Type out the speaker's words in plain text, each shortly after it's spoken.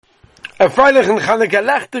A Freilich and Chanukah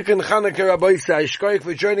Lechtik and Chanukah Rabbi Shkoik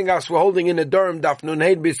for joining us. We're holding in a Durham Daf Nun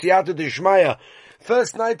Heid B'Siyata D'Shmaya.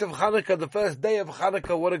 First night of Chanukah, the first day of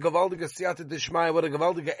Chanukah. What a Gavaldiga Siyata D'Shmaya, what a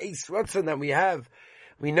Gavaldiga Eis Ratzon that we have.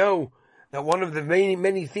 We know that one of the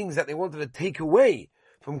many things that they wanted to take away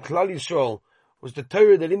from Klal Yisrael was the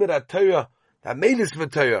Torah, the limit of Torah, that made us for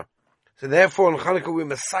Torah. So therefore in Chanukah we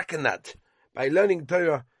masakin that by learning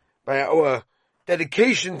Torah, by our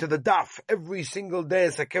dedication to the daf every single day.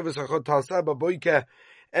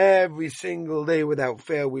 Every single day without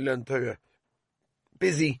fail we learn Torah.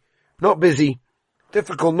 Busy, not busy,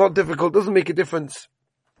 difficult, not difficult, doesn't make a difference.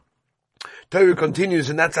 Torah continues,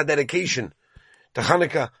 and that's our dedication to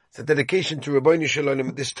Chanukah. It's a dedication to Rabbeinu Shalom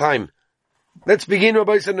at this time. Let's begin,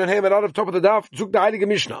 Rabbi Shalom, out of top of the daf. Zuk the Heilige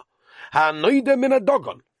Mishnah. Ha'noida min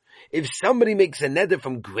adogon. If somebody makes a neder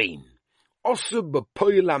from grain,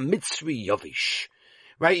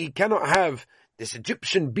 right, he cannot have this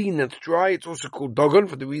Egyptian bean that's dry. It's also called dogon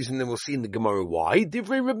for the reason that we'll see in the Gemara why.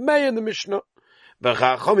 Divrei Reb Meir in the Mishnah. No,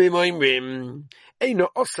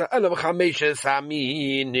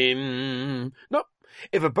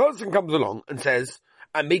 if a person comes along and says,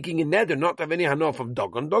 I'm making a neder not to have any hana from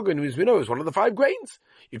dogon. Dogon, as we know, is one of the 5 grains.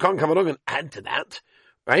 You can't come along and add to that,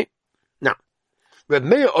 right? Now, Reb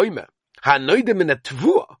Meir oimer hanoidem in a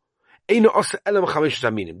tvua.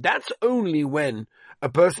 That's only when a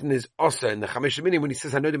person is osa in the chamesh minim, when he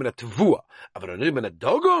says hanodim in a tevua, hanodim in a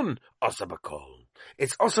dogon osa bakol.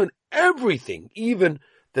 It's also in everything, even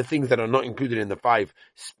the things that are not included in the 5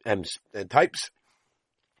 types.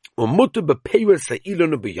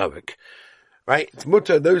 Right? It's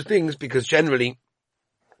mutter those things because generally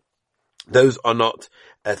those are not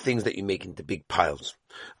things that you make into big piles.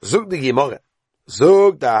 Zug the Gemara.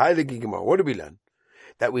 Zug the Heilige Gemara. What do we learn?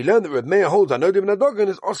 That we learn that Reb Meir holds hanodim in a dogon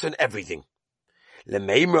is also in everything.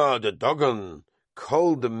 Lemeimra the dogon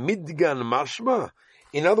called the midgan mashma.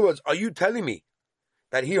 In other words, are you telling me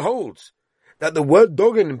that he holds that the word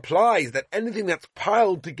dogon implies that anything that's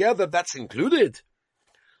piled together, that's included?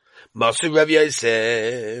 Masu Rav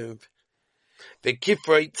Yosef. The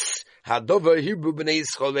Kifrites hadover Hebrew b'nei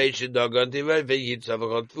Yisrael ve'yish dogon tivei ve'yitzav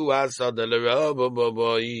v'chotfu asad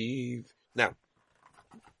l'raboboiv. Now,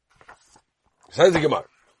 says the Gemara.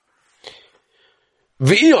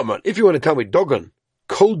 If you want to tell me dogon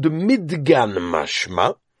called the midgan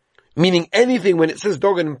mashma, meaning anything when it says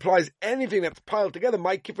dogon implies anything that's piled together,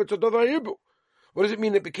 my kifet to dover Hebrew. What does it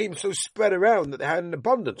mean it became so spread around that they had an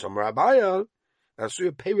abundance? Now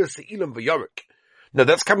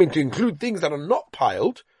that's coming to include things that are not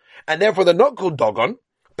piled, and therefore they're not called dogon,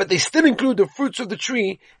 but they still include the fruits of the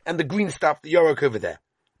tree and the green stuff, the yorok over there.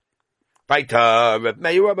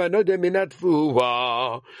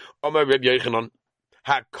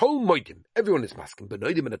 Everyone is masking, but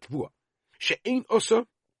only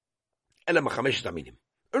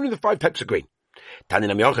the 5 types of grain.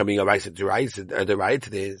 The right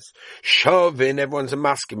is shoving, everyone's a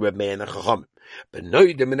masking, but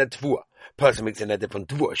person makes a neder from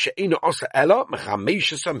tvua.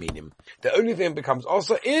 The only thing that becomes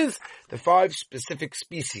also is the 5 specific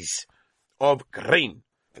species of grain.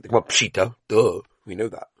 The Gemara pshita, we know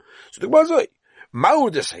that. So the Gemara say, Ma'u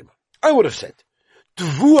the same. I would have said,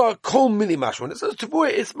 tvua kol mili mashma. When it says tvua,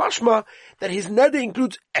 it's mashma that his neder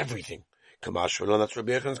includes everything. Kamashma, that's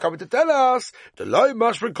Rabbi Yechon's coming to tell us. The loy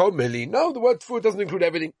mashma kol mili. No, the word tvua doesn't include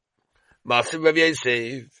everything. Master Rabbi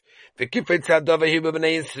Yosef.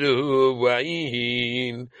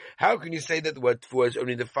 How can you say that the word tvua is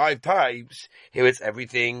only the 5 types? Here it's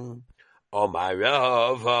everything. Oh my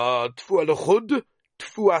Rav, tvua lechud.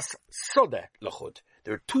 Tfuas sode lachud.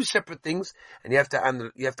 There are 2 separate things, and you have to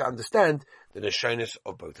understand the neshonis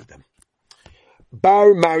of both of them.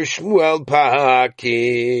 Bar Mar Shmuel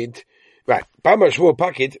Pakid. Right, Bar Mar Shmuel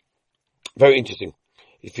Pakid. Very interesting.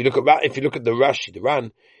 If you look at the Rashi, the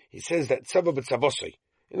Ran, he says that Tzava b'Tzavosoi.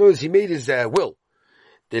 In other words, he made his will.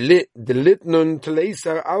 The litnun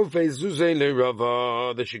teleisa alfei zuzei le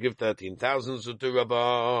Rava. They should give 13,000 zut to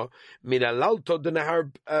Rava. Min alalto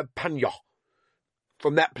denahar panya.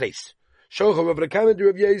 From that place. What's called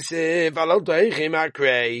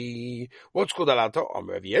alalto?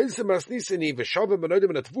 Rav Yosef masnisini v'shavim b'nodim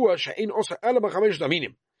b'netvua she'ein osa ela b'chamesh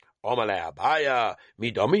daminim. Omalei abaya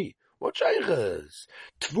midami. What shaykhs?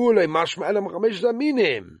 Tvua le mashma ela b'chamesh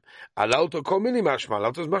daminim. Alalto kol mini mashma.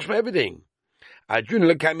 Alalto is mashma everything. Adjun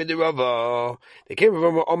lekam the Rava. They came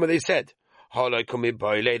from Omer. They said,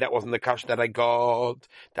 that wasn't the cash that I got.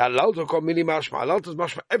 The alalto kol mini mashma. Alalto is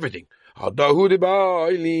mashma everything. I'll tell you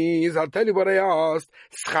what I asked.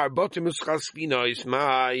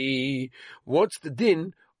 What's the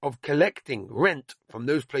din of collecting rent from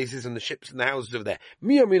those places and the ships and the houses over there.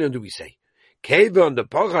 Miyamina do we say? Kevon the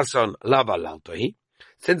Pochason lava laltohi.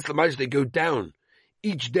 Since the mice they go down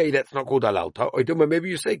each day, that's not called alalta. Or maybe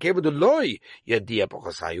you say Kevon the loy yadia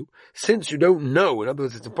pochasayu. Since you don't know, in other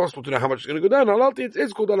words, it's impossible to know how much it's going to go down. Alalta,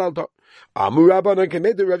 it's called alalta. Amurabana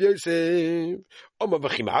kemed Rav Yosef.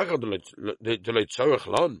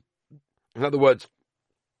 In other words,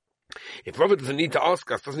 if Rava doesn't need to ask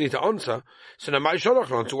us, doesn't need to answer, so now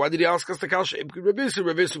so why did he ask us the kasha? Rav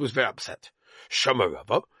Yosef was very upset. Shama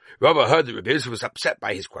Rava heard that Rav Yosef was upset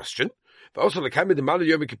by his question. But also the Kamid the Mala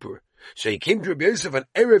Yom Kippur. So he came to Rav Yosef on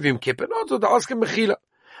Erev Yom Kippur, not to ask him Mechila.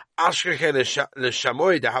 Ashkeche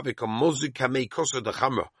l'shamoy dehavik mozik kamei koso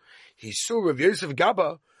dechamra. He saw Rav Yosef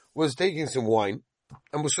Gaba was taking some wine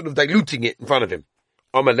and was sort of diluting it in front of him.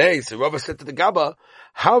 Amalei, so Rava said to the Gaba,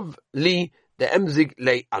 Hav li the emzig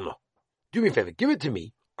lei ano. Do me a favor, give it to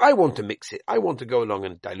me. I want to mix it. I want to go along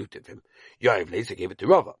and dilute it for him. Yoav later gave it to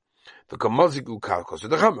Rava. So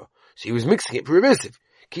he was mixing it for Rav Yosef.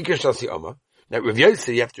 Now Rav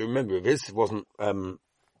Yosef, you have to remember, Rav Yosef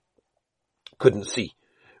couldn't see,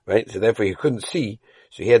 right? So therefore he couldn't see,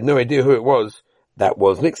 so he had no idea who it was that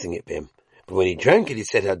was mixing it for him. But when he drank it, he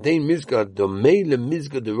said,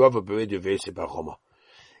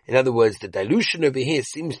 in other words, the dilution over here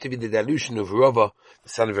seems to be the dilution of Rava, the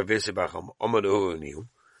son of Rav Yosef bar Chama.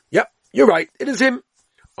 Yep, you're right, it is him.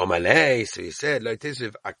 So he said, I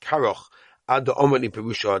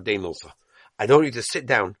don't need to sit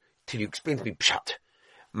down till you explain to me pshat.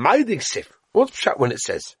 What's pshat when it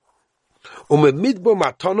says? So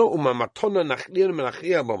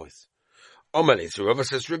Rava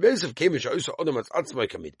says,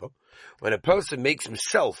 when a person makes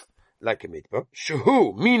himself like a midbar,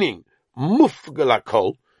 shehu, meaning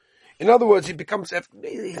mufgalakol. In other words, he's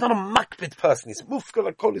not a makbid person. He's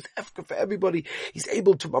mufgalakol, he's efka for everybody. He's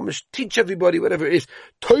able to teach everybody, whatever it is.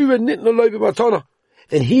 Torah nitna loy b'matana.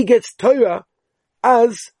 Then he gets Torah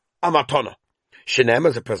as a matana. Shenem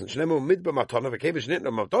as a present. Shenem midbar matana, v'kevish nitna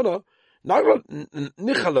matana,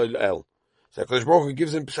 nichaloy el. So Kodesh Baruch Hu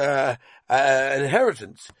gives him an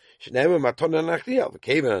inheritance. Shenem matana nachliel,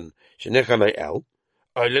 v'kevish shenichalay el.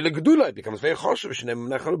 It becomes very choshev.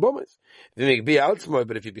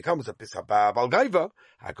 But if he becomes a balgaiva,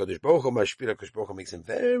 Hakadosh Baruch Hu mashpila. Hakadosh Baruch Hu makes him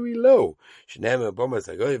very low. Sinks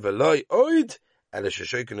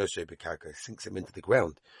him into the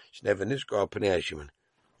ground. But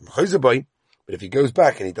if he goes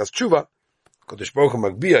back and he does tshuva, Hakadosh Baruch Hu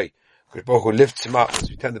magbiyai. Hakadosh Baruch Hu lifts him up. As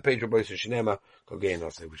we turn the page, which is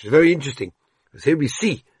very interesting, because here we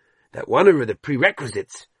see that one of the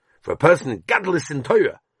prerequisites for a person gadlus in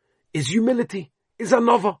Torah is humility, is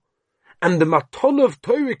anova. And the matana of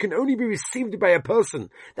Torah can only be received by a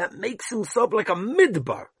person that makes himself like a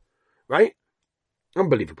midbar. Right?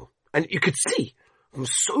 Unbelievable. And you could see from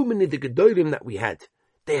so many of the gedolim that we had,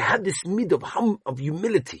 they had this mid of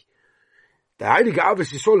humility. The Heilige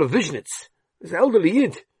Avis Yisrael of Vishnitz, this elderly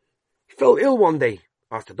Yid, he fell ill one day,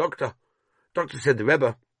 asked the doctor. Doctor said the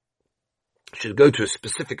Rebbe should go to a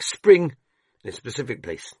specific spring in a specific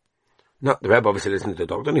place. No, the Rebbe obviously listened to the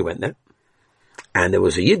doctor and he went there. And there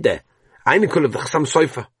was a Yid there, Einikul of the Chassam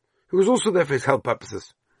Sofer, who was also there for his health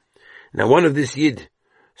purposes. Now one of this Yid,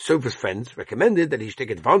 Sofer's friends, recommended that he should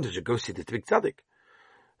take advantage and go see the Tzvik Tzaddik.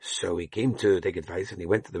 So he came to take advice and he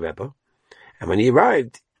went to the Rebbe. And when he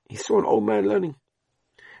arrived, he saw an old man learning.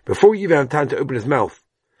 Before he even had time to open his mouth,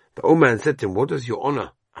 the old man said to him, what does your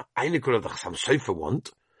honor, Einikul of the Chassam Sofer,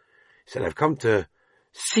 want? He said, I've come to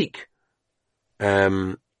seek,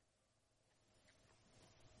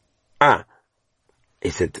 he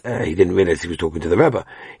said, he didn't realize he was talking to the Rebbe.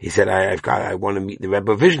 He said, I want to meet the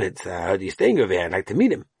Rebbe of Vishnitz. I heard he's staying over here. I'd like to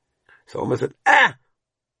meet him. So Omar said,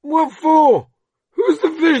 what for? Who's the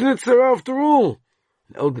Vishnitzer after all?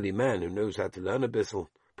 An elderly man who knows how to learn a bissel,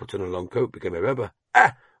 puts on a long coat, became a Rebbe.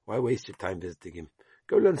 Why waste your time visiting him?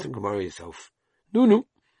 Go learn some Gemara yourself. No.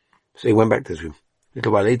 So he went back to his room. A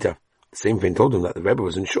little while later, the same friend told him that the Rebbe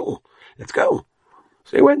was in shul. Let's go.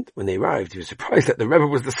 So he went. When they arrived, he was surprised that the Rebbe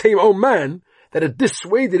was the same old man that had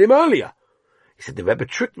dissuaded him earlier. He said, the Rebbe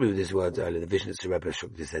tricked me with his words earlier. The Vishnitzer Rebbe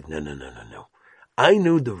shook his head. No. I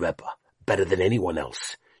knew the Rebbe better than anyone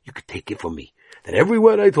else. You could take it from me that every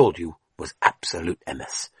word I told you was absolute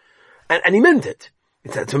emes. And he meant it.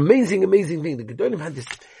 It's an amazing thing. The Gedolim had this,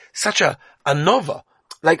 such a nova.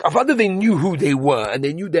 Like, after they knew who they were and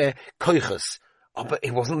they knew their koiches, but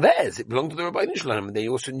it wasn't theirs. It belonged to the Rabbi Shalom. And they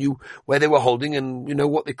also knew where they were holding and,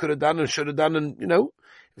 what they could have done and should have done. And, it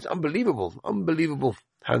was unbelievable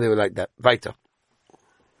how they were like that. Weiter.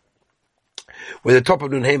 We're the top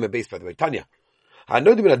of Nun Hema base, by the way. Tanya. I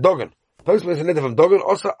know them in a dogan. Person makes a neder from Dogan,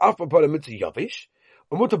 also after upon a mitzvah yavish,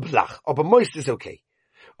 or mutter blach, or moist is okay.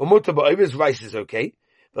 Or mutter ba'ovis, rice is okay.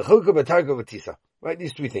 The chilka b'targa v'tisa. Right,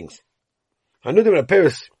 these three things. Hanudim in a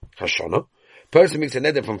Paris Hashana, person makes a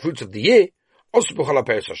neder from fruits of the year, also b'chol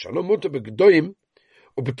ha-Paris Hashana, mutter b'gdoim,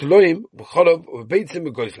 or b'tuloim, b'cholov, or b'beitzim,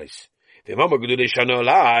 b'goyfles. If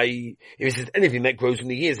he says anything that grows in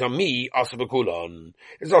the years on me, also b'kulon,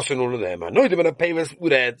 it's also in all of them. Hanudim in a Paris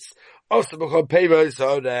Urets, also b'chol Paris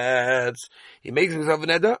Urets. He makes himself a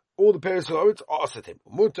neder, all the Paris Urets are also him.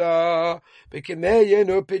 Mutter, b'kemeye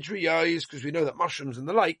no pitriyais, because we know that mushrooms and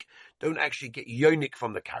the like don't actually get yonik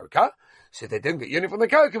from the karka. So if they don't get yonik from the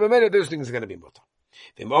karka, but many of those things are going to be mutter.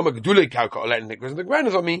 If mama gedule karka or letting it grows in the ground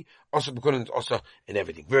is on me, also because also in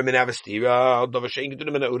everything.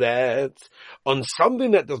 On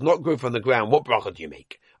something that does not grow from the ground, what bracha do you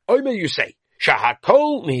make? Omer, you say,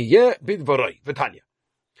 shahakol niyeh bidvaroi v'tanya.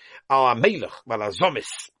 Our melech valazomis.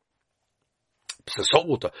 So salt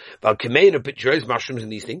water. Val kamein or pictures mushrooms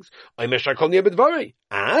and these things. So you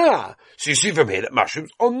see from here that mushrooms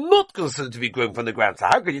are not considered to be growing from the ground. So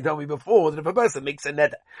how could you tell me before that if a person makes a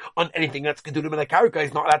neder on anything that's gedulim in a karka,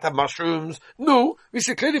 he's not allowed to have mushrooms? No, we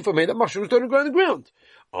see clearly from here that mushrooms don't grow on the ground.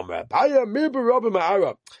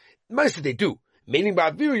 Most of they do. Meaning by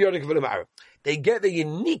they get the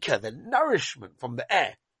unika, the nourishment from the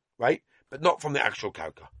air, right? But not from the actual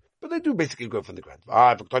karka. But they do basically grow from the ground.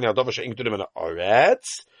 Tony al-Dover she'in gedulim in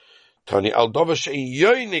ha'aretz. Tony al-Dover she'in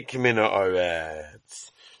yoinik min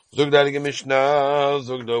ha'aretz. Zog the Heilige Mishnah,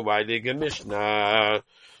 zog the Heilige Mishnah.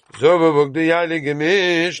 Zog the Heilige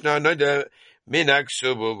Mishnah, no the minak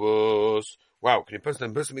sububus. Wow, can a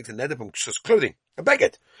person makes a neder from clothing, a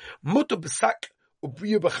baguette. Mutter b'sak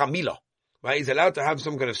u'briyu b'chamila. Right, he's allowed to have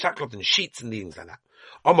some kind of sackcloth and sheets and things like that.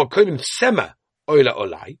 Amar konim sema oila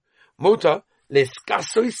olai. Mutter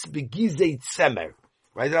leskasois begizei tsemer.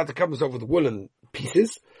 Right, he's allowed to cover himself with woolen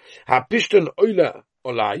pieces. Ha pishton oila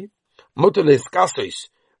olai. Mutter leskasois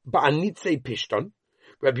ba'anitzei pishton.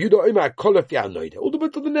 Rabbi Yehuda oima kolef yanoide. All the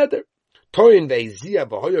bit of the nether. Toyin ve'ezia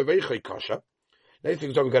v'hoyo v'eichoi kasha. Now, if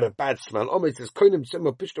we got a bad smell, Omer says, koinim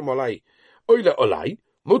sema pishton olai. Oila olai.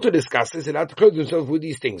 Mutter discusses he's allowed to clothe himself with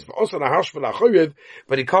these things. But also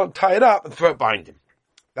but he can't tie it up and throw it behind him.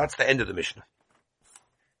 That's the end of the Mishnah.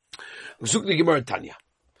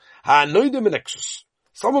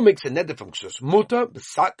 Someone makes a neder from ksus. Mutter,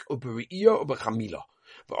 b'sak, or b'ri'iyah, or b'chamila.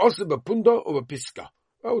 But also b'punda, or b'piska.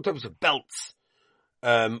 All types of belts.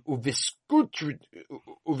 Uviskurtia,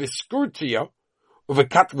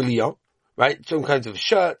 uvikatvilia, right? Some kinds of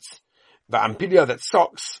shirts. V'ampilia, that's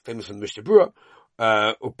socks, famous from the Mishnah Berurah.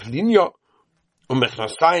 Uplinia,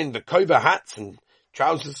 umechnasayin, the koiva hats and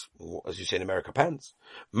trousers, or as you say in America, pants.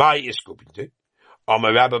 My is skupintu.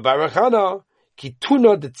 Rabba Barachana,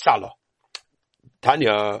 kituna de tzala.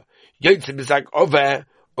 Tanya, yotze b'zak over,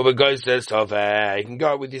 ubegoizes over. You can go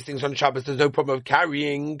out with these things on Shabbos, there's no problem of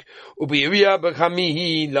carrying. Ubiria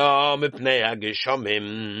b'chamila, mipnei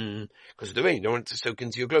agishomim. Because of the rain, you don't want it to soak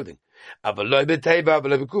into your clothing. And the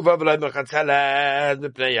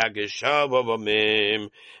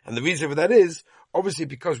reason for that is, obviously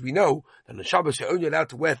because we know that on Shabbos you're only allowed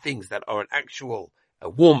to wear things that are an actual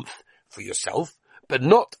warmth for yourself, but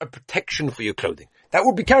not a protection for your clothing. That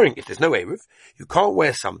would be carrying. If there's no Eruv, you can't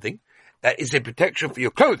wear something that is a protection for your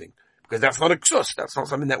clothing, because that's not a ksus. That's not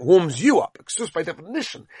something that warms you up. A ksus by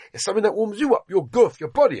definition is something that warms you up, your guf, your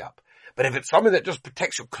body up. But if it's something that just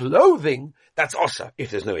protects your clothing, that's osa, if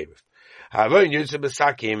there's no Eruv.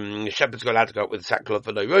 Shepherds go allowed to go out with sackcloth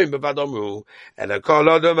for the roim, but Badomru, and a call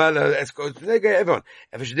everyone.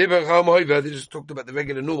 They just talked about the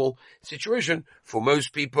regular normal situation. For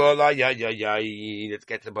most people, let's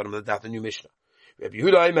get to the bottom of the new Mishnah.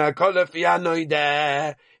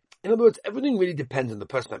 In other words, everything really depends on the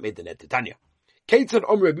person that made the net. Tanya.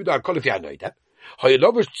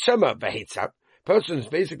 Person is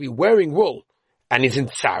basically wearing wool, and he's in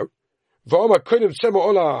tsar. Also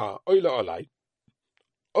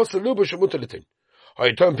lubush mutalitin.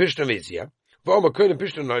 I turn pishton vizia. Vama konim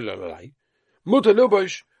pishton oilalai.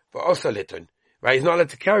 Mutalubush for osalitin. Right, he's not allowed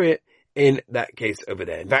to carry it in that case over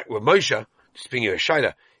there. In fact, with Moshe, just bring you a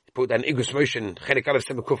shaila, he put that in Igus Moshe in Chelik Aleph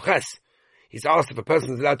Semekuf Ches. He's asked if a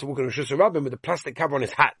person is allowed to walk in Rosh Hashanah with a plastic cover on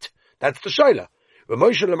his hat. That's the shaila. With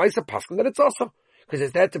Moshe Lemaisa Paskin, that it's also because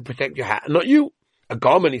it's there to protect your hat and not you. A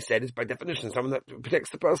garment, he said, is by definition someone that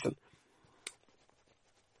protects the person.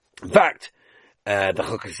 In fact, the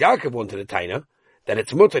Chokas Yaakov wanted a taina that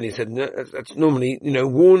it's mutter, and he said no, that's normally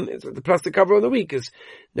worn. It's the plastic cover on the week. There's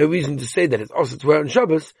no reason to say that it's also to wear on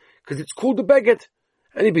Shabbos because it's called the beged,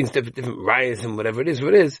 and he brings different rayas and whatever it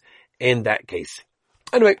is in that case.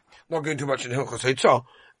 Anyway, not going too much in Hilchos Haitzah.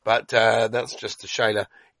 But that's just a shaila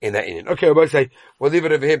in that Indian. Okay, we'll say we'll leave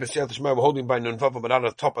it over here. But we're holding by Nun Vav, but on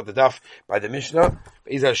the top of the daf by the Mishnah.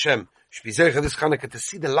 Be'ez Hashem. This Chanukah, to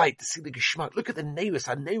see the light, to see the geschmack. Look at the neiros.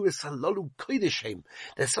 Our neiros halalu kodesh.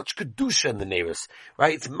 There's such kedusha in the neiros,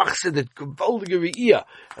 right? It's machzed, the gewaldige re'iyah,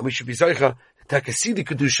 and we should be zeicha to see the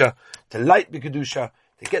kedusha, to light the kedusha,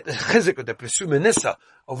 to get the chizik of the pesuma nissa,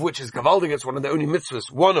 of which is gewaldig. It's one of the only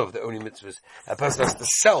mitzvahs. A person has to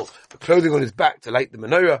sell the clothing on his back to light the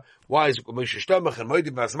menorah. Why is it Moshe Shtamach and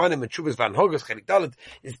Moedim Bazmanim and Chuvas Van Hogas Chelik Dalet?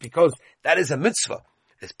 Is because that is a mitzvah.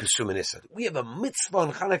 It's Pesuma Nissa. We have a mitzvah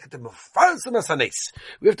on Chanukah to mefarsim asanes.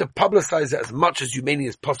 We have to publicize it as much as humanely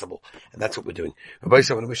as possible, and that's what we're doing. Rabbi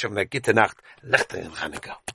Yisrael, I wish you a good night. Lechter in Chanukah.